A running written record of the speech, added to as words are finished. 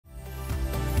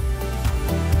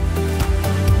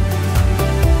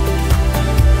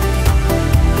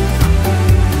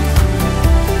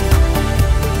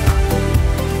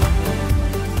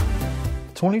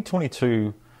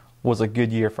2022 was a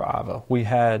good year for Iva.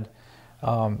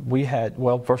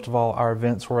 Well, first of all, our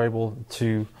events were able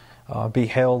to be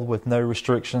held with no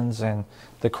restrictions, and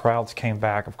the crowds came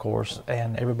back, of course,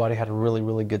 and everybody had a really,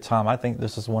 really good time. I think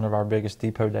this is one of our biggest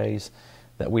depot days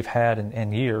that we've had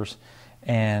in years,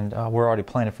 and we're already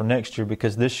planning for next year,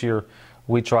 because this year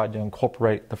we tried to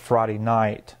incorporate the Friday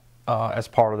night as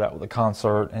part of that with the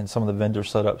concert and some of the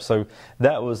vendors set up. So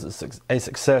that was a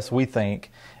success, we think.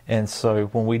 And so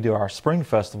when we do our spring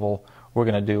festival, we're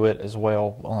going to do it as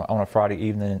well on a Friday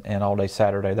evening and all day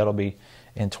Saturday. That'll be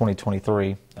in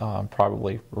 2023,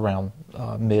 probably around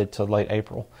mid to late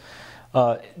April.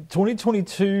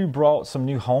 2022 brought some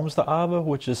new homes to Iva,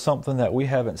 which is something that we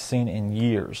haven't seen in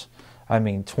years. I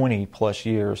mean, 20 plus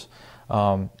years.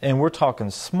 And we're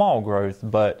talking small growth,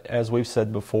 but as we've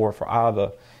said before, for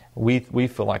Iva, we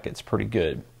feel like it's pretty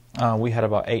good. We had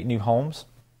about 8 new homes.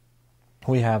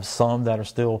 We have some that are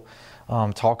still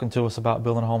talking to us about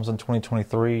building homes in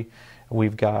 2023.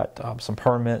 We've got some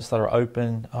permits that are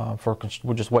open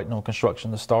we're just waiting on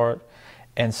construction to start.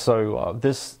 And so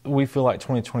we feel like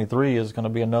 2023 is going to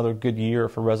be another good year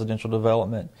for residential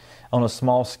development on a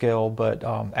small scale, but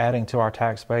adding to our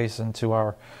tax base and to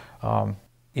our,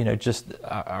 just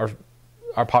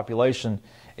our population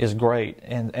is great.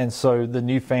 And so the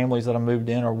new families that have moved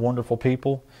in are wonderful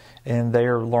people, and they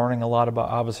are learning a lot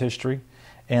about Iva's history,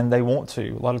 and they want to.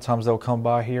 A lot of times they'll come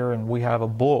by here, and we have a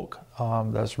book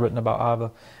that's written about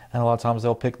Iva, and a lot of times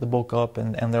they'll pick the book up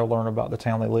and they'll learn about the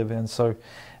town they live in. So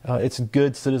it's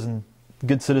good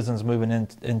citizens moving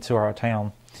into our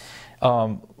town.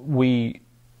 We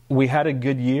had a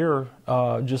good year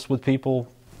just with people,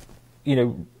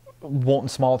 wanting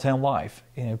small town life.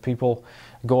 People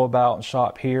go about and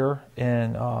shop here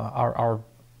in our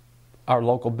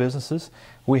local businesses.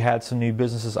 We had some new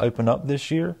businesses open up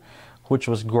this year, which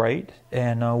was great,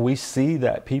 and we see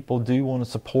that people do want to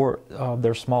support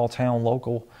their small town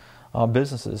local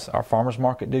businesses. Our farmers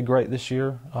market did great this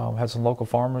year. Had some local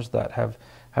farmers that have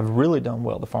really done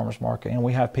well at the farmers market, and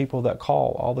we have people that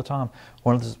call all the time,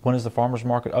 when is the farmers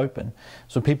market open?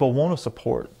 So people want to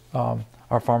support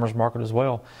our farmers market as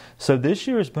well. So this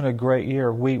year has been a great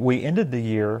year. We ended the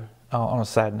year on a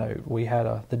sad note. We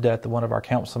had the death of one of our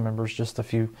council members just a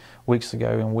few weeks ago,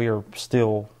 and we are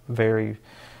still very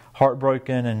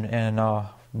heartbroken, and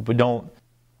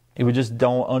we just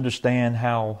don't understand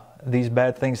how these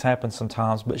bad things happen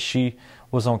sometimes. But she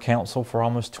was on council for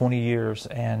almost 20 years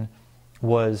and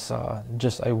was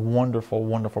just a wonderful,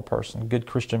 wonderful person, good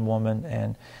Christian woman,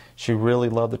 and she really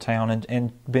loved the town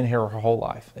and been here her whole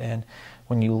life. And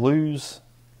when you lose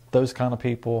those kind of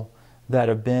people that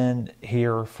have been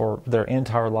here for their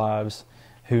entire lives,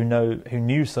 who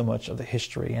knew so much of the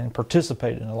history and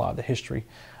participated in a lot of the history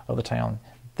of the town,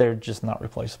 they're just not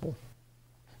replaceable.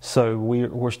 So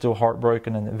we're still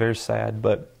heartbroken and very sad,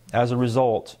 but as a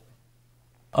result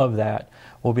of that,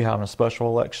 we'll be having a special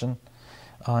election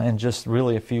in just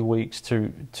really a few weeks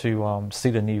to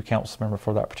seat a new council member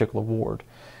for that particular ward.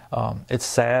 It's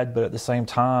sad, but at the same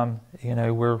time,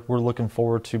 we're looking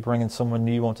forward to bringing someone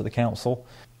new onto the council.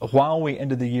 While we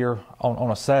ended the year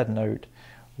on a sad note,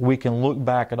 we can look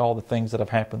back at all the things that have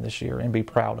happened this year and be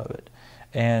proud of it.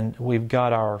 And we've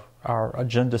got our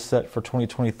agenda set for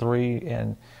 2023,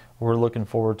 and we're looking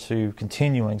forward to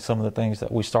continuing some of the things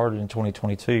that we started in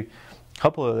 2022. A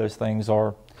couple of those things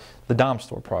are the Dime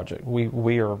Store project.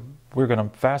 We're going to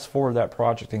fast forward that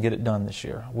project and get it done this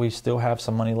year. We still have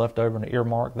some money left over in the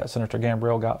earmark that Senator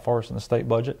Gambrell got for us in the state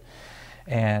budget,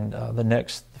 and the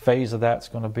next phase of that's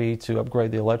going to be to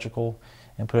upgrade the electrical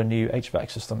and put a new HVAC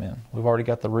system in. We've already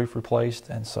got the roof replaced,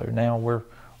 and so now we're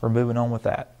moving on with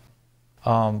that.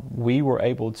 We were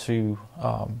able to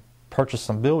purchase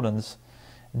some buildings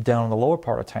down in the lower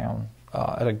part of town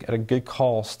at a good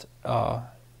cost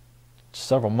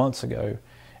several months ago,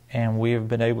 and we have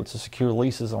been able to secure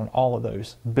leases on all of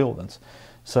those buildings.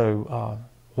 So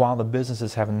while the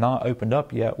businesses have not opened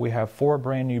up yet, we have 4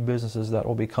 brand new businesses that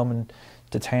will be coming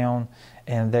to town,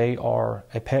 and they are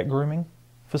a pet grooming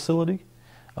facility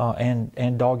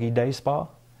and doggy day spa.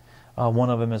 One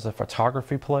of them is a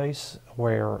photography place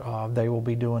where they will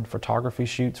be doing photography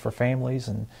shoots for families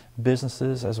and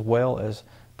businesses, as well as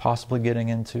possibly getting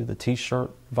into the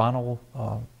t-shirt vinyl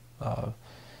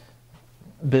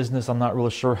business. I'm not really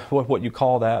sure what you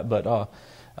call that, but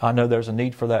I know there's a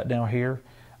need for that down here.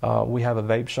 We have a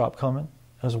vape shop coming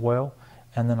as well,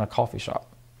 and then a coffee shop.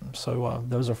 So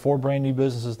those are 4 brand new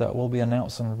businesses that we'll be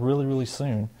announcing really, really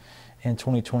soon in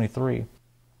 2023.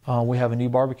 We have a new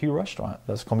barbecue restaurant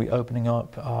that's going to be opening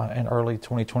up in early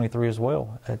 2023 as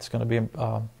well. It's going to be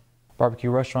a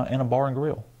barbecue restaurant and a bar and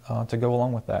grill to go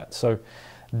along with that. So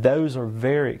Those are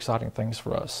very exciting things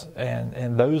for us,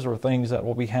 and those are things that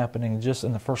will be happening just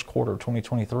in the first quarter of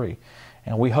 2023.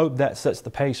 And we hope that sets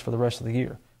the pace for the rest of the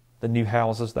year. The new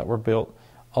houses that were built,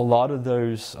 a lot of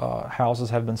those houses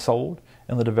have been sold,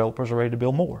 and the developers are ready to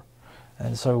build more.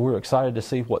 And so we're excited to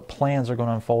see what plans are going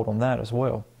to unfold on that as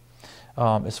well.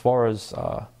 As far as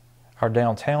our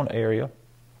downtown area,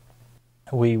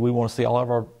 we want to see all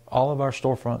of our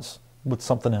storefronts with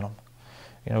something in them.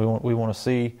 You know, we want to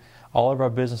see all of our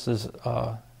businesses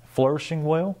flourishing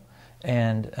well,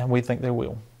 and we think they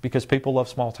will, because people love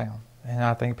small town, and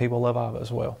I think people love Iva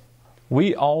as well.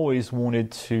 We always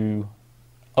wanted to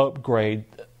upgrade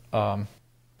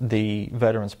the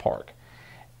Veterans Park,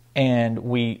 and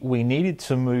we needed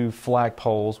to move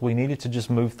flagpoles. We needed to just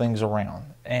move things around,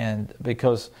 and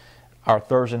because our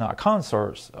Thursday night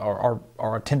concerts are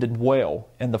attended well,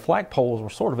 and the flagpoles were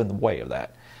sort of in the way of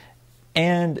that.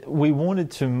 And we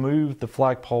wanted to move the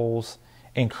flagpoles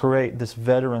and create this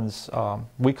Veterans,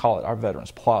 we call it our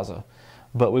Veterans Plaza,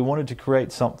 but we wanted to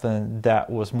create something that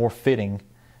was more fitting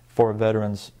for a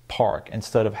Veterans Park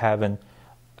instead of having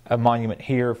a monument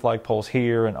here, flagpoles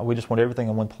here, and we just want everything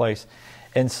in one place.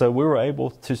 And so we were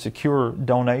able to secure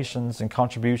donations and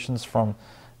contributions from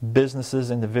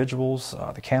businesses, individuals.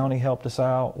 The county helped us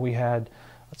out. We had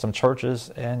some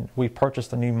churches, and we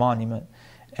purchased a new monument.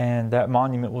 And that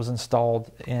monument was installed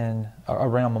in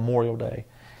around Memorial Day,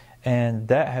 and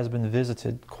that has been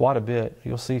visited quite a bit.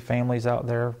 You'll see families out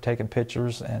there taking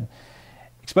pictures, and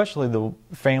especially the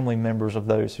family members of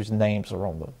those whose names are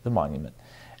on the monument.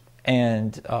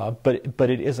 And but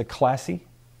it is a classy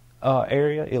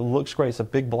area. It looks great. It's a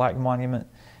big black monument,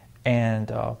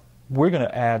 and we're going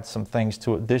to add some things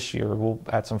to it this year. We'll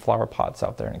add some flower pots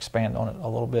out there and expand on it a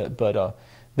little bit, but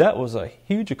that was a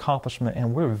huge accomplishment,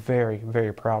 and we're very,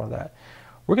 very proud of that.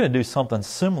 We're going to do something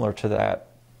similar to that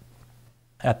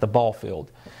at the ball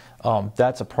field.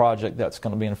 That's a project that's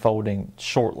going to be unfolding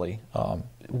shortly.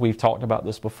 We've talked about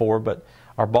this before, but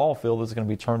our ball field is going to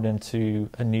be turned into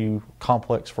a new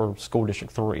complex for School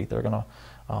District 3. They're going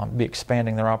to be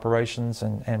expanding their operations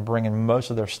and bringing most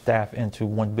of their staff into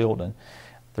one building.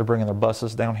 They're bringing their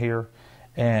buses down here.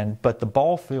 But the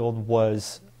ball field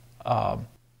was...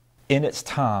 in its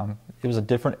time, it was a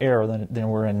different era than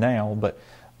we're in now, but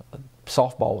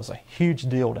softball was a huge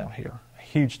deal down here, a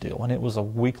huge deal, and it was a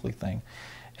weekly thing.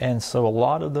 And so a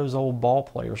lot of those old ball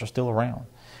players are still around,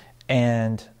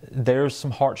 and there's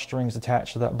some heartstrings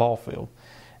attached to that ball field.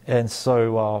 And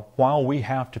so while we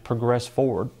have to progress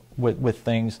forward with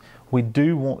things, we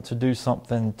do want to do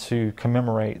something to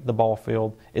commemorate the ball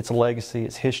field, its legacy,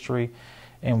 its history,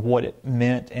 and what it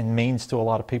meant and means to a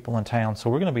lot of people in town. So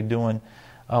we're going to be doing...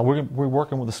 We're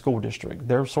working with the school district.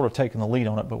 They're sort of taking the lead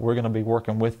on it, but we're going to be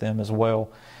working with them as well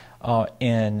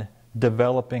in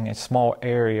developing a small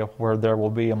area where there will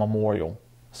be a memorial,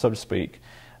 so to speak,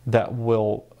 that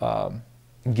will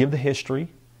give the history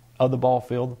of the ball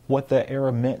field, what that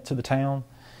era meant to the town,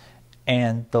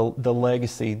 and the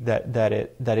legacy that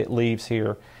it leaves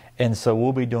here. And so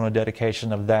we'll be doing a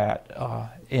dedication of that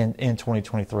in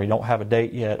 2023. Don't have a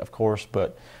date yet, of course,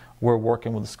 but we're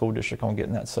working with the school district on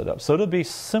getting that set up. So it'll be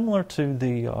similar to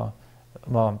the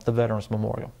Veterans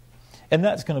Memorial. And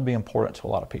that's going to be important to a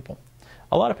lot of people.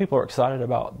 A lot of people are excited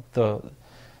about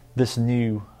this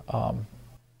new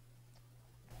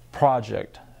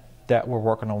project that we're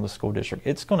working on with the school district.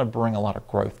 It's going to bring a lot of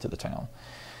growth to the town.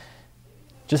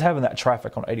 Just having that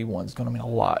traffic on 81 is going to mean a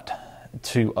lot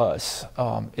to us.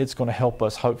 It's going to help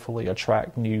us hopefully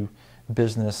attract new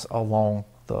business along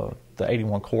the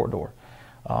 81 corridor.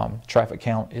 Traffic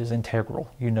count is integral,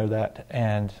 you know that,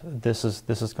 and this is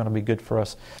going to be good for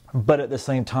us. But at the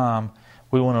same time,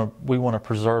 we want to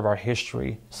preserve our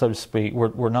history, so to speak.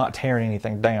 We're not tearing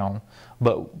anything down,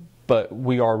 but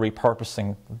we are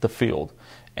repurposing the field,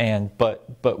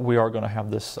 but we are going to have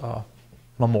this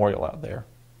memorial out there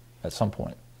at some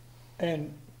point.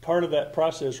 And part of that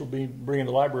process will be bringing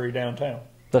the library downtown.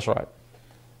 That's right.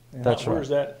 And That's right. Where's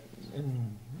that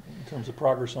in terms of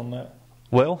progress on that?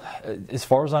 Well, as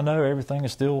far as I know, everything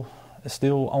is still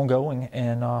ongoing,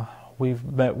 and we've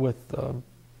met with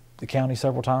the county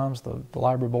several times, the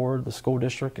library board, the school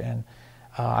district, and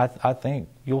I think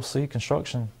you'll see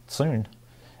construction soon,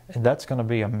 and that's going to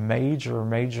be a major.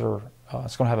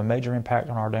 It's going to have a major impact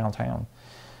on our downtown.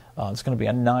 It's going to be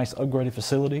a nice upgraded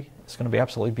facility. It's going to be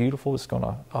absolutely beautiful. It's going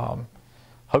to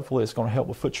hopefully it's going to help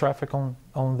with foot traffic on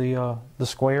the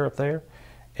square up there,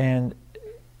 and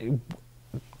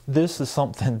this is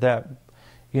something that,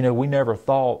 you know, we never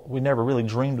really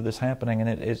dreamed of this happening, and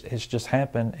it's just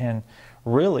happened. And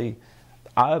really,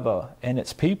 Iva and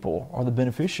its people are the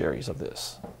beneficiaries of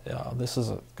this. This is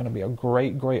going to be a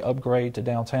great, great upgrade to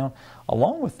downtown.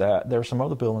 Along with that, there are some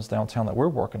other buildings downtown that we're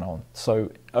working on.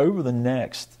 So over the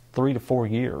next 3 to 4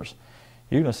 years,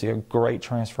 you're going to see a great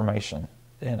transformation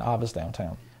in Iva's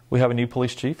downtown. We have a new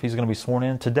police chief. He's going to be sworn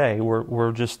in today.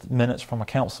 We're just minutes from a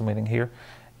council meeting here.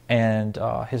 And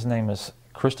his name is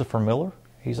Christopher Miller.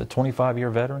 He's a 25-year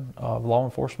veteran of law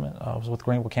enforcement. Was with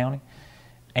Greenville County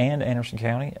and Anderson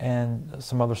County and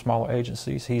some other smaller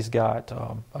agencies. He's got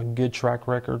a good track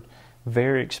record,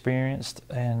 very experienced,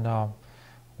 and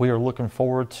we are looking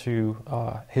forward to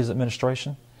his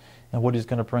administration and what he's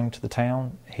going to bring to the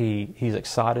town. He's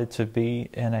excited to be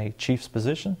in a chief's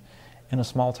position in a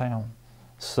small town.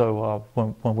 So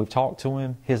when we've talked to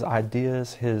him, his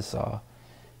ideas,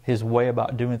 his way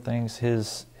about doing things,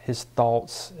 his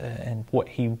thoughts, and what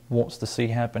he wants to see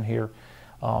happen here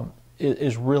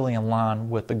is really in line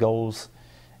with the goals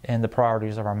and the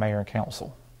priorities of our mayor and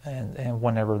council. And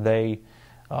whenever they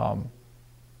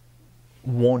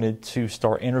wanted to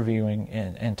start interviewing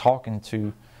and talking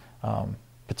to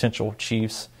potential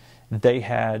chiefs, they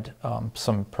had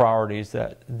some priorities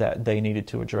that they needed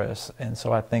to address. And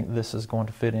so I think this is going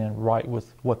to fit in right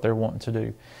with what they're wanting to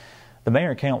do. The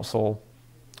mayor and council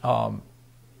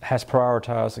has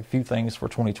prioritized a few things for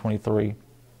 2023.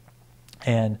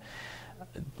 And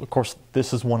of course,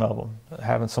 this is one of them,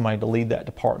 having somebody to lead that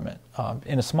department.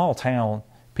 In a small town,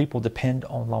 people depend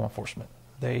on law enforcement.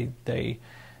 They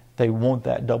want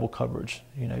that double coverage.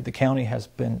 You know, the county has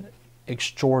been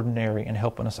extraordinary in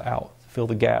helping us out, fill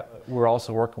the gap. We're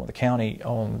also working with the county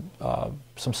on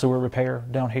some sewer repair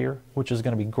down here, which is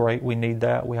going to be great. We need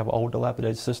that. We have an old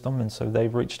dilapidated system, and so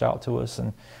they've reached out to us,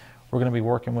 and we're going to be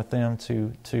working with them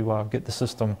to get the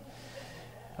system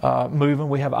moving.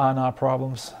 We have I&I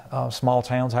problems. Small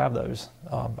towns have those.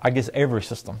 I guess every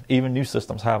system, even new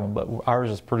systems have them, but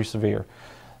ours is pretty severe.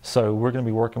 So we're going to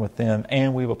be working with them,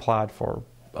 and we've applied for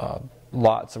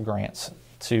lots of grants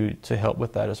to help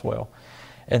with that as well.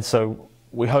 And so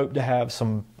we hope to have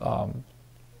some,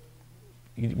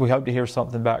 we hope to hear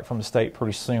something back from the state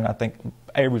pretty soon. I think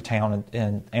every town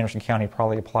in Anderson County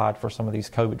probably applied for some of these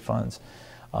COVID funds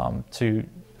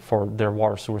for their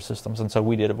water sewer systems, and so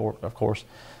we did, of course.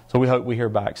 So we hope we hear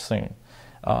back soon.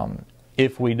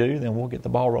 If we do, then we'll get the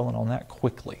ball rolling on that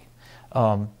quickly.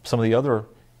 Some of the other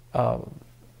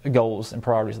goals and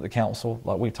priorities of the council,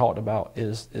 like we talked about,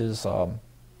 is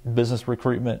business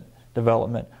recruitment,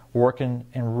 development, working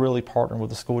and really partnering with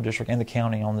the school district and the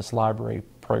county on this library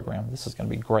program. This is going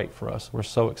to be great for us. We're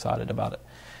so excited about it.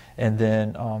 And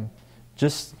then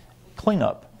just clean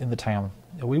up in the town.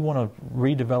 We want to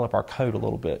redevelop our code a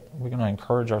little bit. We're going to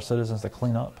encourage our citizens to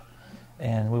clean up,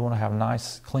 and we want to have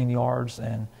nice, clean yards,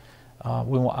 and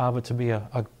we want Iva to be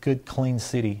a good, clean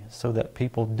city so that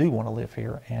people do want to live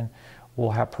here and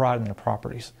will have pride in their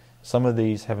properties. Some of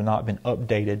these have not been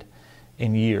updated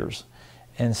in years,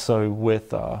 and so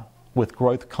with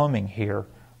growth coming here,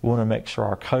 we want to make sure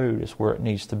our code is where it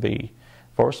needs to be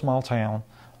for a small town,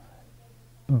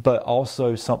 but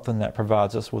also something that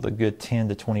provides us with a good 10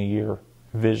 to 20 year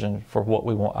vision for what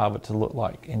we want Iva to look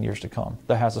like in years to come.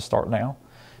 That has to start now,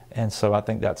 and so I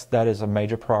think that is a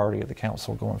major priority of the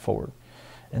council going forward.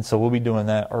 And so we'll be doing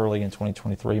that early in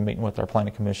 2023, meeting with our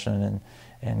planning commission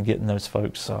and getting those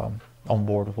folks on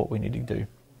board with what we need to do.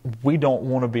 We don't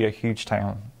want to be a huge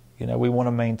town. You know, we want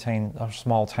to maintain a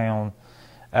small town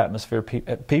atmosphere.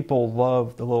 People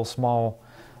love the little small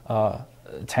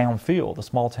town feel, the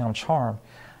small town charm.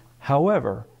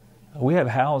 However, we have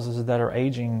houses that are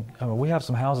aging. I mean, we have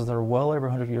some houses that are well over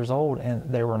 100 years old, and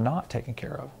they were not taken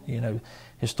care of. You know,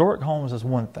 historic homes is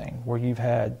one thing where you've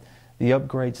had the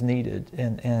upgrades needed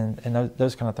and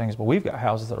those kind of things, but we've got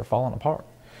houses that are falling apart,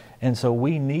 and so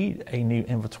we need a new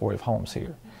inventory of homes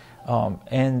here,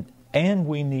 and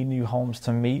we need new homes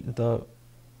to meet the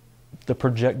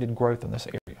projected growth in this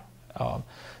area.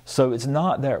 So it's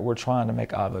not that we're trying to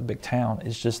make Iva a big town.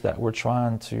 It's just that we're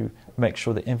trying to make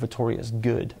sure the inventory is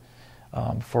good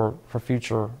for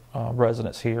future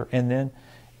residents here. And then,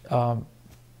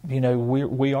 you know,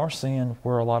 we are seeing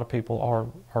where a lot of people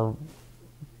are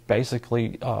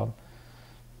basically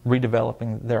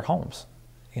redeveloping their homes.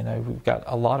 You know, we've got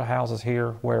a lot of houses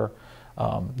here where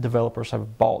developers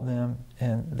have bought them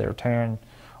and they're tearing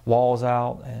walls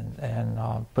out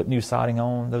and put new siding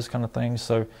on, those kind of things.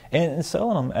 So and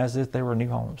selling them as if they were new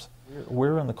homes.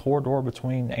 We're in the corridor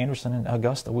between Anderson and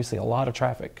Augusta. We see a lot of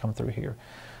traffic come through here.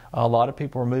 A lot of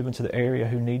people are moving to the area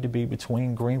who need to be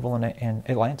between Greenville and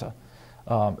Atlanta.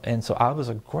 And so Iva's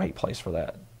a great place for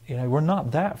that. You know, we're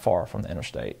not that far from the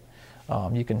interstate.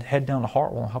 You can head down to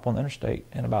Hartwell and hop on the interstate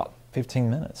in about 15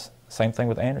 minutes. Same thing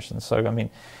with Anderson. So, I mean,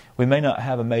 we may not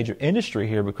have a major industry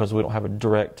here because we don't have a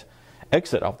direct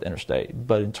exit off the interstate,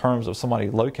 but in terms of somebody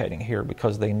locating here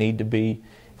because they need to be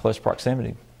close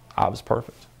proximity, Iva's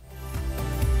perfect.